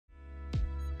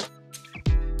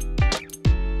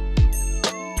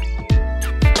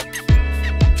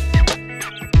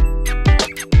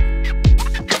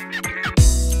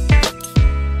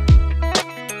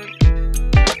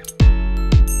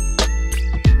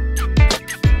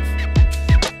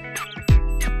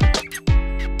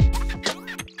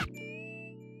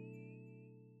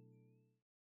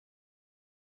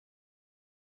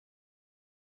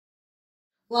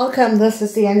Welcome. This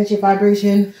is the energy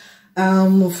vibration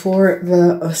for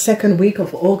the second week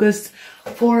of August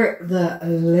for the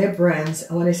Librans.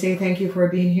 I want to say thank you for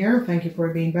being here. Thank you for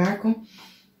being back. You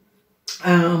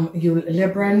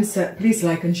Librans, please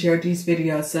like and share these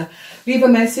videos. Leave a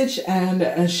message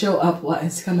and show up what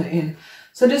is coming in.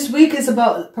 So this week is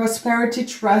about prosperity,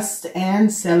 trust, and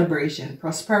celebration.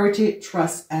 Prosperity,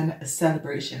 trust, and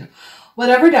celebration.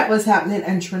 Whatever that was happening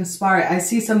and transpired, I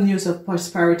see some news of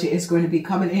prosperity is going to be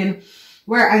coming in,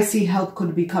 where I see help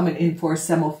could be coming in for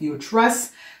some of you.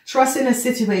 Trust in a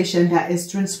situation that is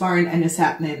transpiring and is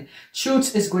happening.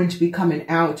 Truth is going to be coming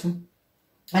out.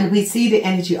 And we see the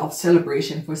energy of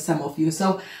celebration for some of you.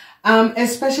 So,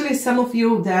 especially some of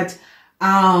you that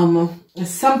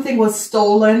something was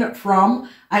stolen from,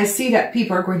 I see that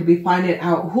people are going to be finding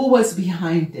out who was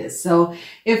behind this. So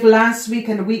if last week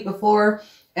and the week before,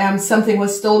 something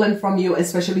was stolen from you,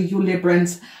 especially you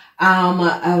Librans,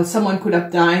 someone could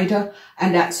have died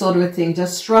and that sort of a thing.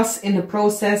 Just trust in the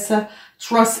process,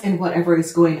 trust in whatever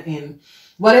is going in.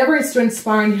 Whatever is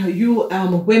transpiring, you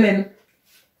women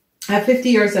at 50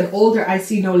 years and older, I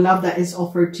see no love that is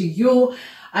offered to you.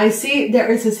 I see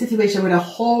there is a situation with a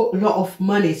whole lot of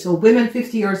money. So women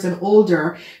 50 years and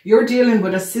older, you're dealing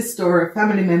with a sister or a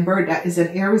family member that is an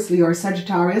Aries, Leo, or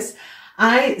Sagittarius.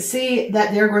 I see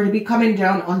that they're going to be coming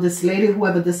down on this lady,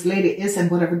 whoever this lady is and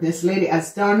whatever this lady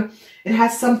has done. It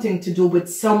has something to do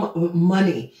with some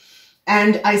money.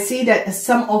 And I see that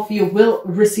some of you will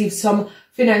receive some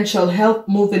financial help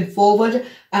moving forward.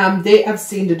 They have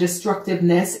seen the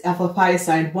destructiveness of a fire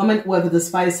sign woman, whoever this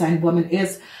fire sign woman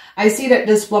is. I see that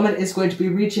this woman is going to be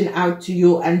reaching out to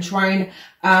you and trying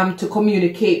to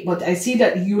communicate. But I see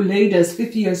that you ladies,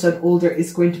 50 years and older,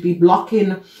 is going to be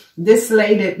blocking this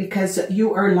lady because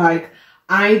you are like,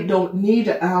 I don't need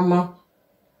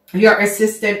your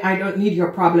assistant. I don't need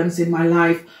your problems in my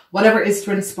life. Whatever is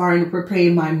transpiring, we're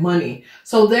paying my money.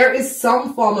 So there is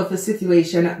some form of a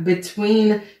situation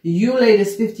between you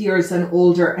ladies 50 years and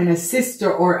older and a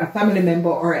sister or a family member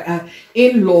or an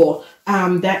in-law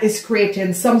that is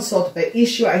creating some sort of an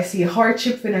issue. I see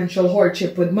hardship, financial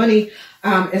hardship with money,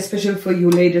 especially for you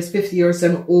ladies 50 years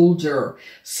and older.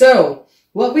 So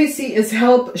what we see is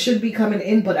help should be coming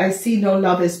in, but I see no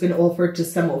love has been offered to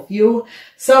some of you.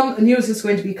 Some news is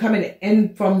going to be coming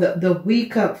in from the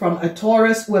week from a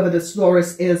Taurus, whoever the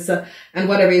Taurus is, and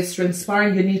whatever is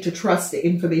transpiring, you need to trust the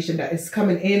information that is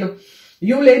coming in.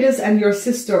 You ladies and your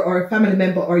sister or a family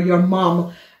member or your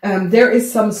mom, there is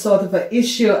some sort of an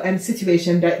issue and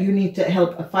situation that you need to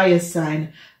help a fire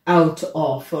sign out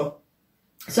of.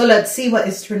 So let's see what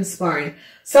is transpiring.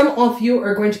 Some of you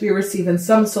are going to be receiving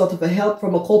some sort of a help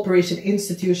from a corporation,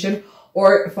 institution,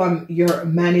 or from your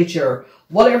manager.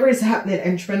 Whatever is happening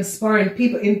and transpiring,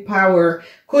 people in power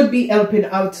could be helping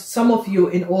out some of you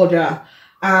in order.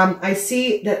 I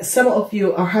see that some of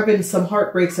you are having some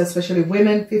heartbreaks, especially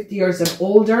women 50 years and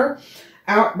older.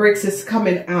 Outbreaks is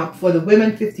coming up for the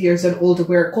women 50 years and older,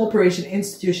 where a corporation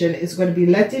institution is going to be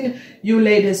letting you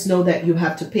ladies know that you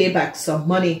have to pay back some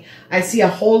money. I see a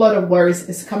whole lot of worries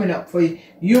is coming up for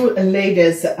you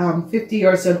ladies 50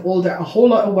 years and older, a whole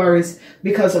lot of worries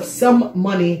because of some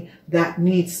money that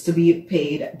needs to be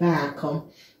paid back.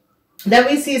 Then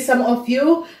we see some of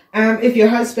you, if your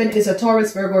husband is a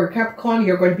Taurus, Virgo, or Capricorn,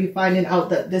 you're going to be finding out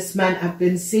that this man have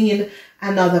been seeing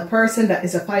another person that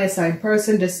is a fire sign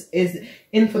person. This is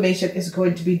information is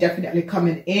going to be definitely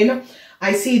coming in.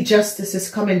 I see justice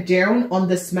is coming down on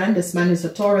this man. This man is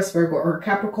a Taurus, Virgo, or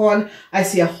Capricorn. I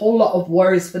see a whole lot of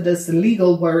worries for this,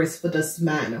 legal worries for this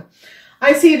man.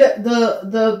 I see that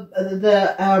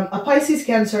a Pisces,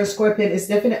 Cancer, Scorpion is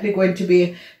definitely going to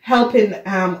be helping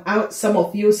out some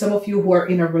of you who are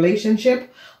in a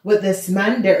relationship with this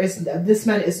man. This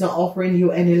man is not offering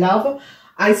you any love.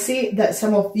 I see that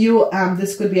some of you,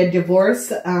 this could be a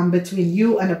divorce between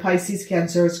you and a Pisces,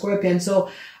 Cancer, Scorpion.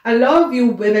 So a lot of you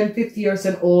women 50 years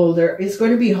and older is going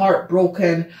to be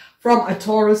heartbroken from a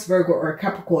Taurus, Virgo, or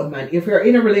Capricorn man. If you're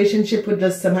in a relationship with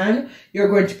this man, you're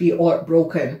going to be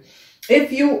heartbroken.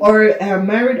 If you are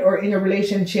married or in a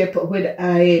relationship with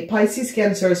a Pisces,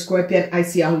 Cancer, Scorpion, I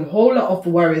see a whole lot of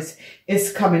worries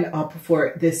is coming up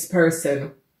for this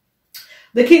person.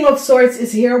 The King of Swords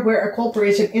is here, where a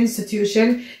corporation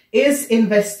institution is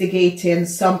investigating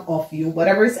some of you.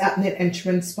 Whatever is happening and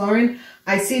transpiring,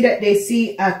 I see that they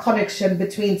see a connection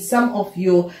between some of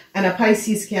you and a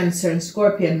Pisces, Cancer, and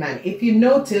Scorpion man. If you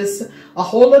notice, a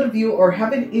whole lot of you are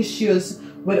having issues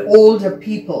with older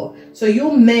people. So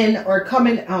you men are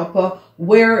coming up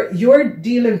where you're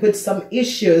dealing with some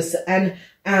issues and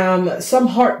some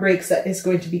heartbreaks that is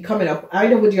going to be coming up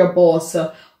either with your boss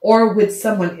or with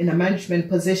someone in a management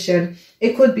position.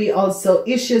 It could be also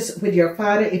issues with your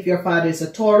father if your father is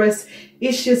a Taurus,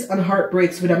 issues and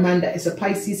heartbreaks with a man that is a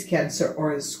Pisces, Cancer,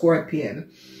 or a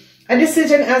Scorpion. A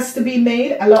decision has to be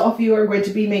made. A lot of you are going to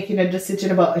be making a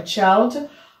decision about a child,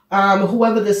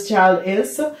 whoever this child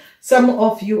is. Some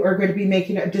of you are going to be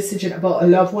making a decision about a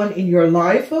loved one in your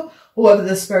life, whoever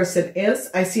this person is.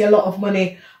 I see a lot of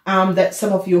money that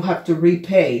some of you have to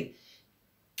repay.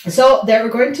 So they're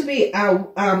going to be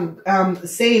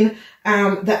saying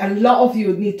that a lot of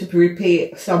you need to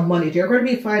repay some money. You're going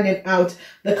to be finding out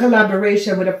the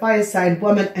collaboration with a fire sign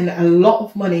woman and a lot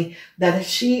of money that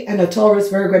she and a Taurus,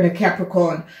 Virgo, and a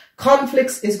Capricorn.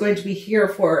 Conflicts is going to be here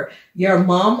for your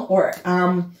mom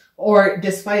or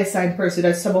this fire sign person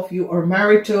that some of you are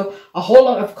married to. A whole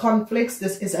lot of conflicts.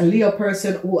 This is a Leo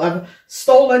person who have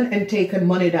stolen and taken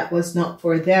money that was not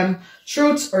for them.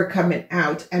 Truths are coming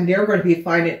out, and they're going to be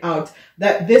finding out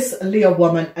that this Leo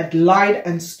woman had lied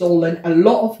and stolen a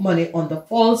lot of money on the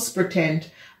false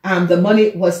pretend. The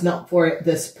money was not for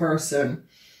this person.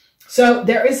 So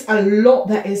there is a lot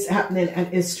that is happening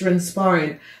and is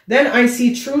transpiring. Then I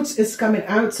see truths is coming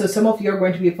out. So some of you are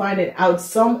going to be finding out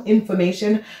some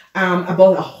information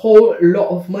about a whole lot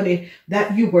of money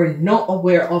that you were not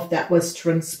aware of that was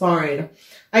transpiring.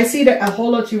 I see that a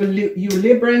whole lot of you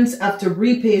Librans have to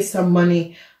repay some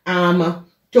money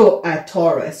to a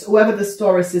Taurus. Whoever this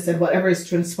Taurus is and whatever is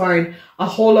transpiring, a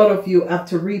whole lot of you have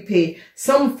to repay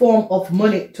some form of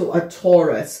money to a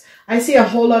Taurus. I see a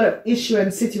whole lot of issue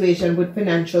and situation with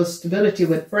financial stability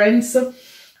with friends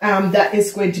that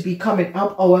is going to be coming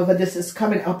up. However, this is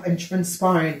coming up and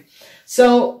transpiring.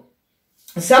 So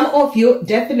some of you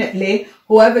definitely,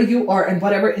 whoever you are and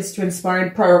whatever is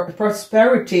transpiring,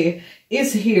 prosperity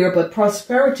is here, but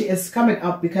prosperity is coming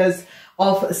up because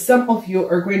of some of you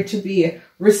are going to be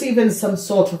receiving some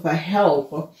sort of a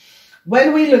help.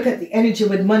 When we look at the energy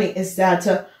with money is that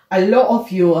a lot of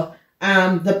you,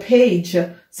 the page,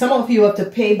 some of you have to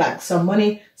pay back some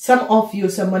money. Some of you,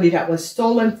 some money that was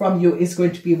stolen from you is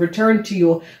going to be returned to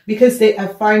you because they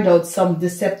have found out some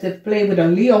deceptive play with a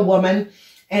Leo woman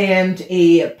and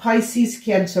a Pisces,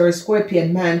 Cancer,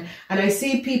 Scorpion man. And I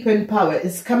see people in power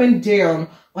is coming down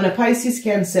on a Pisces,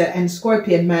 Cancer, and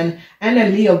Scorpion man and a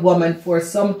Leo woman for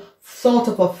some sort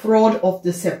of a fraud of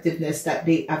deceptiveness that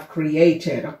they have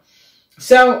created.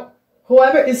 So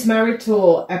whoever is married to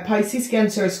a Pisces,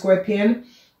 Cancer, Scorpion,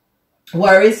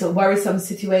 worrisome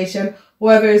situation.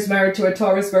 Whoever is married to a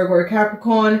Taurus, Virgo, or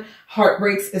Capricorn,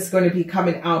 heartbreaks is going to be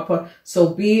coming up.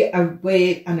 So be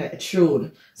awake and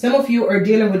attuned. Some of you are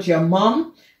dealing with your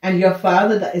mom and your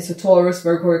father that is a Taurus,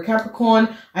 Virgo, or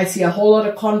Capricorn. I see a whole lot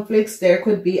of conflicts. There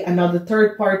could be another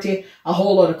third party, a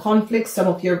whole lot of conflicts. Some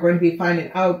of you are going to be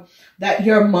finding out that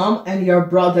your mom and your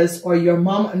brothers or your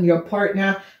mom and your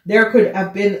partner, there could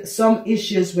have been some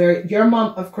issues where your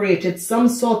mom have created some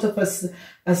sort of a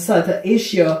sort of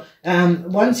issue.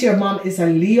 Once your mom is a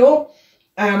Leo,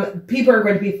 people are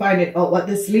going to be finding out what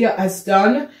this Leo has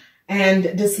done. And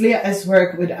this Leo has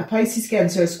worked with a Pisces,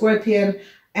 Cancer, Scorpion,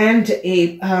 and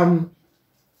a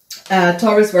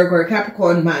Taurus, Virgo, or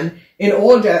Capricorn man in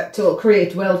order to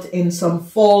create wealth in some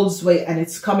false way. And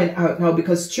it's coming out now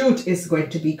because truth is going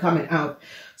to be coming out.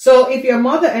 So if your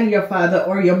mother and your father,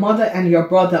 or your mother and your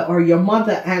brother, or your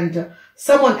mother and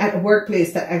someone at the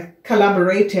workplace that have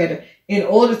collaborated in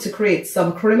order to create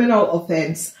some criminal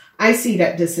offense, I see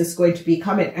that this is going to be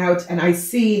coming out, and I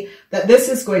see that this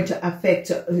is going to affect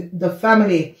the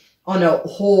family on a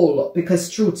whole because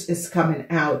truth is coming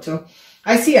out.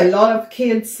 I see a lot of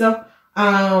kids,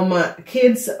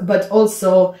 but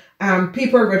also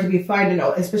people are going to be finding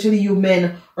out, especially you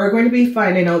men, are going to be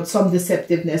finding out some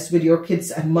deceptiveness with your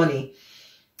kids and money.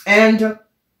 And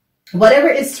whatever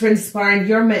is transpiring,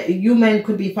 you men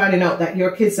could be finding out that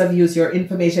your kids have used your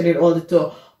information in order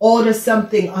to order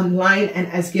something online and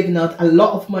has given out a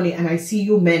lot of money. And I see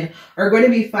you men are going to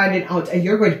be finding out and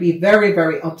you're going to be very,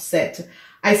 very upset.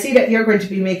 I see that you're going to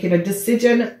be making a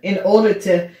decision in order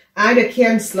to either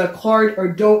cancel a card or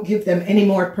don't give them any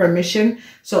more permission.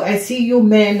 So I see you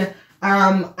men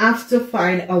have to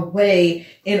find a way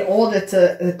in order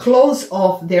to close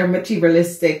off their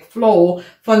materialistic flow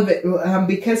from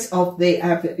because of they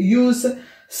have used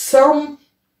some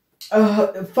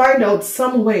find out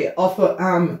some way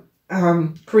of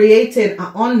creating an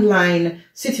online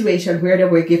situation where they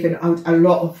were giving out a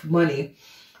lot of money.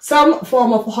 Some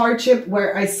form of hardship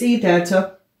where I see that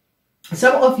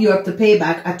some of you have to pay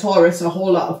back a Taurus a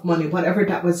whole lot of money, whatever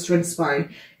that was transpiring.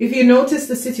 If you notice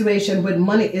the situation when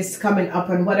money is coming up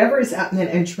and whatever is happening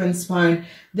and transpiring,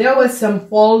 there was some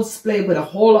false play with a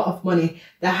whole lot of money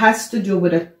that has to do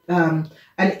with an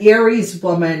Aries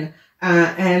woman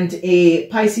and a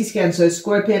Pisces, Cancer,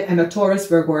 Scorpion, and a Taurus,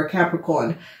 Virgo, or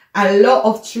Capricorn. A lot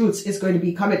of truths is going to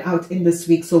be coming out in this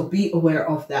week, so be aware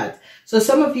of that. So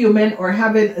some of you men are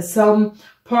having some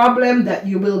problem that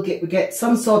you will get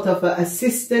some sort of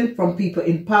assistance from people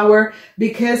in power,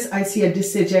 because I see a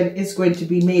decision is going to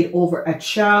be made over a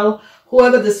child.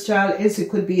 Whoever this child is, it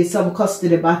could be some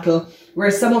custody battle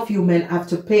where some of you men have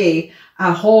to pay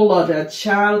a whole lot of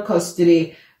child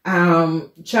custody,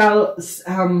 child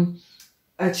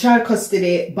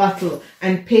custody battle,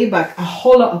 and pay back a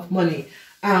whole lot of money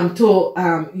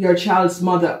to your child's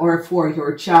mother or for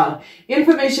your child.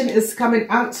 Information is coming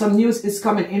out, some news is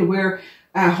coming in where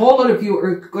a whole lot of you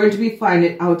are going to be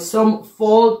finding out some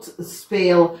false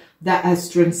spell that has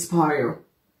transpired.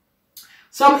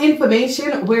 Some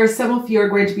information where some of you are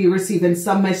going to be receiving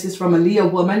some message from a Leo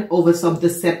woman over some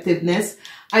deceptiveness.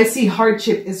 I see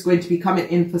hardship is going to be coming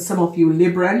in for some of you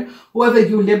Libran. Whoever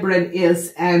you Libran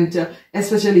is, and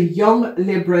especially young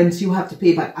Librans, you have to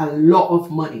pay back a lot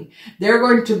of money. They're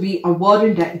going to be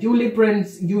awarding that you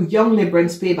Librans, you young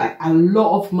Librans, pay back a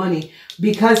lot of money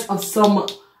because of some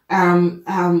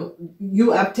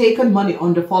you have taken money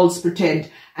under false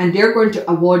pretend, and they're going to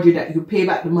award you that you pay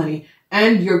back the money,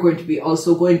 and you're going to be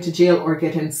also going to jail or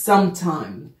getting some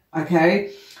time.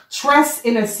 Okay. Trust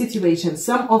in a situation.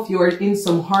 Some of you are in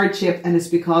some hardship, and it's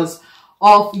because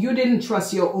of you didn't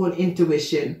trust your own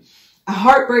intuition. A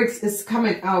heartbreak is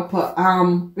coming up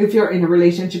if you're in a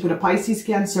relationship with a Pisces,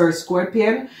 Cancer, or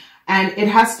Scorpion, and it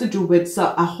has to do with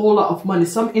a whole lot of money.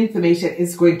 Some information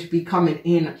is going to be coming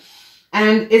in,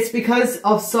 and it's because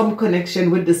of some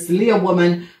connection with this Leo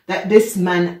woman that this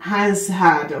man has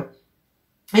had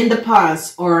in the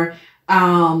past, or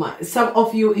some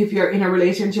of you, if you're in a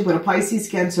relationship with a Pisces,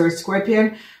 Cancer, or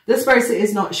Scorpion, this person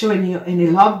is not showing you any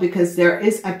love because there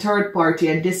is a third party,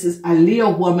 and this is a Leo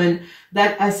woman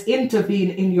that has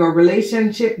intervened in your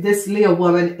relationship. This Leo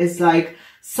woman is like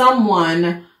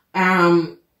someone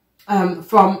from,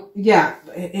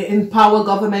 in power,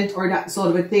 government, or that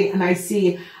sort of a thing. And I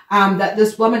see that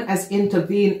this woman has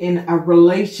intervened in a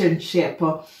relationship,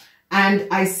 and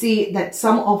I see that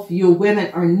some of you women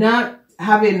are not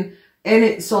having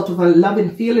any sort of a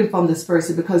loving feeling from this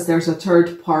person because there's a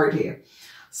third party.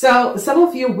 So some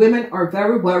of you women are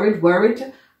very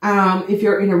worried if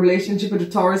you're in a relationship with a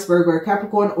Taurus, Virgo, or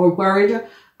Capricorn, or worried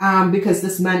because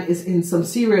this man is in some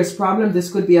serious problem.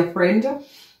 This could be a friend.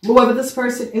 Whoever this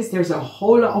person is, there's a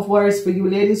whole lot of worries for you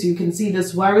ladies. You can see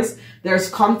this worries. There's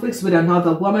conflicts with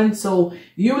another woman. So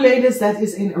you ladies that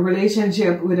is in a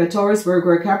relationship with a Taurus, Virgo,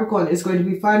 or Capricorn is going to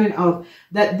be finding out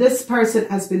that this person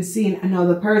has been seeing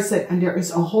another person, and there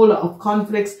is a whole lot of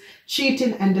conflicts,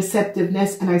 cheating, and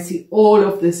deceptiveness. And I see all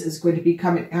of this is going to be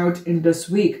coming out in this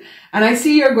week. And I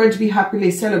see you're going to be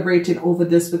happily celebrating over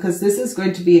this, because this is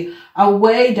going to be a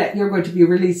way that you're going to be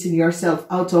releasing yourself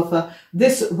out of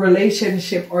this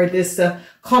relationship or this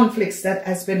conflicts that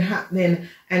has been happening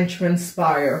and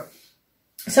transpire.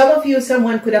 Some of you,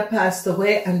 someone could have passed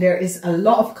away, and there is a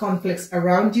lot of conflicts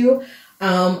around you.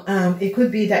 It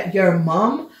could be that your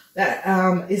mom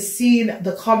that is seeing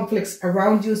the conflicts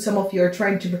around you. Some of you are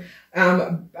trying to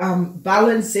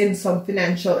balance in some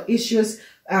financial issues,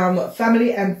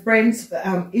 family and friends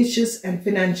issues, and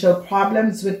financial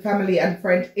problems with family and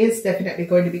friends is definitely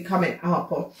going to be coming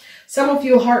up. Some of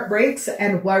you heartbreaks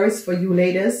and worries for you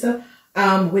ladies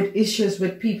with issues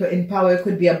with people in power. It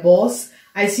could be a boss.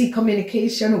 I see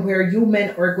communication where you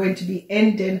men are going to be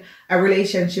ending a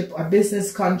relationship, a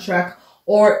business contract,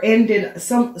 or ending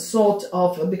some sort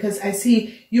of, because I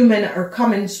see you men are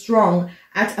coming strong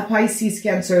at a Pisces,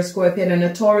 Cancer, Scorpion, and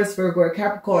a Taurus, Virgo, or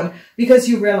Capricorn, because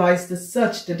you realize the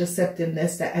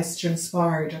deceptiveness that has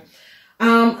transpired.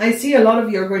 I see a lot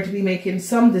of you are going to be making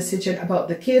some decision about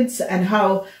the kids and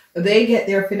how they get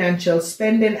their financial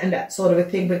spending and that sort of a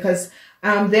thing, because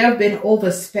they have been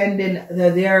overspending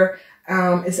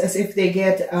it's as if they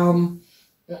get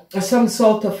some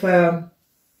sort of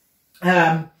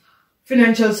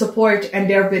financial support, and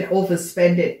they've been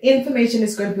overspending. Information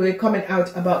is going to be coming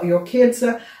out about your kids,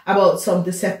 about some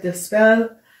deceptive spell,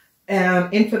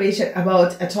 information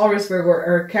about a Taurus, Virgo,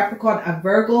 or Capricorn, a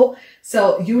Virgo.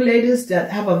 So you ladies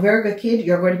that have a Virgo kid,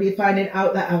 you're going to be finding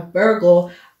out that a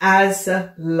Virgo has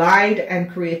lied and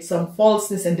create some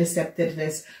falseness and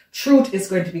deceptiveness. Truth is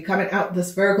going to be coming out.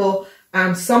 This Virgo,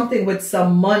 something with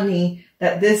some money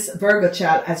that this Virgo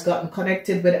child has gotten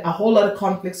connected with. A whole lot of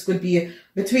conflicts could be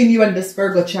between you and this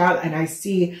Virgo child, and I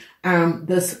see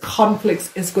this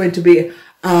conflicts is going to be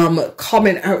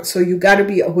coming out. So you got to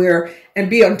be aware and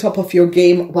be on top of your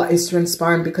game what is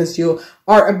transpiring, because you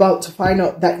are about to find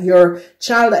out that your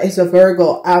child that is a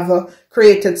Virgo have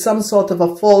created some sort of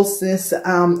a falseness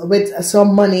with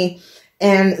some money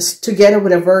and together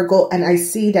with a Virgo, and I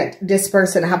see that this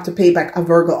person have to pay back a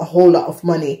Virgo a whole lot of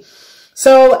money.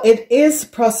 So it is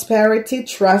prosperity,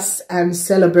 trust, and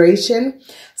celebration.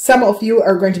 Some of you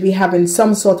are going to be having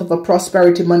some sort of a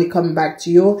prosperity money coming back to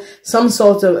you. Some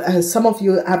of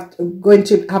you going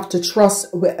to have to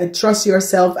trust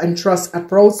yourself and trust a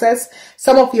process.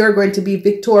 Some of you are going to be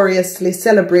victoriously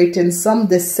celebrating some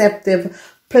deceptive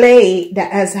play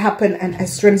that has happened and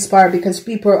has transpired, because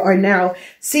people are now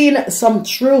seeing some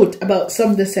truth about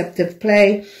some deceptive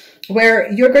play, where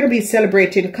you're going to be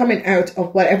celebrating coming out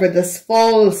of whatever this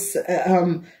false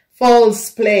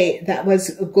play that was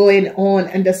going on,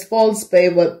 and this false play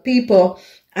what people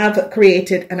have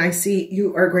created. And I see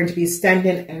you are going to be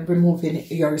standing and removing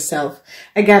yourself.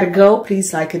 I gotta go.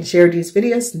 Please like and share these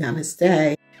videos.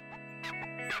 Namaste.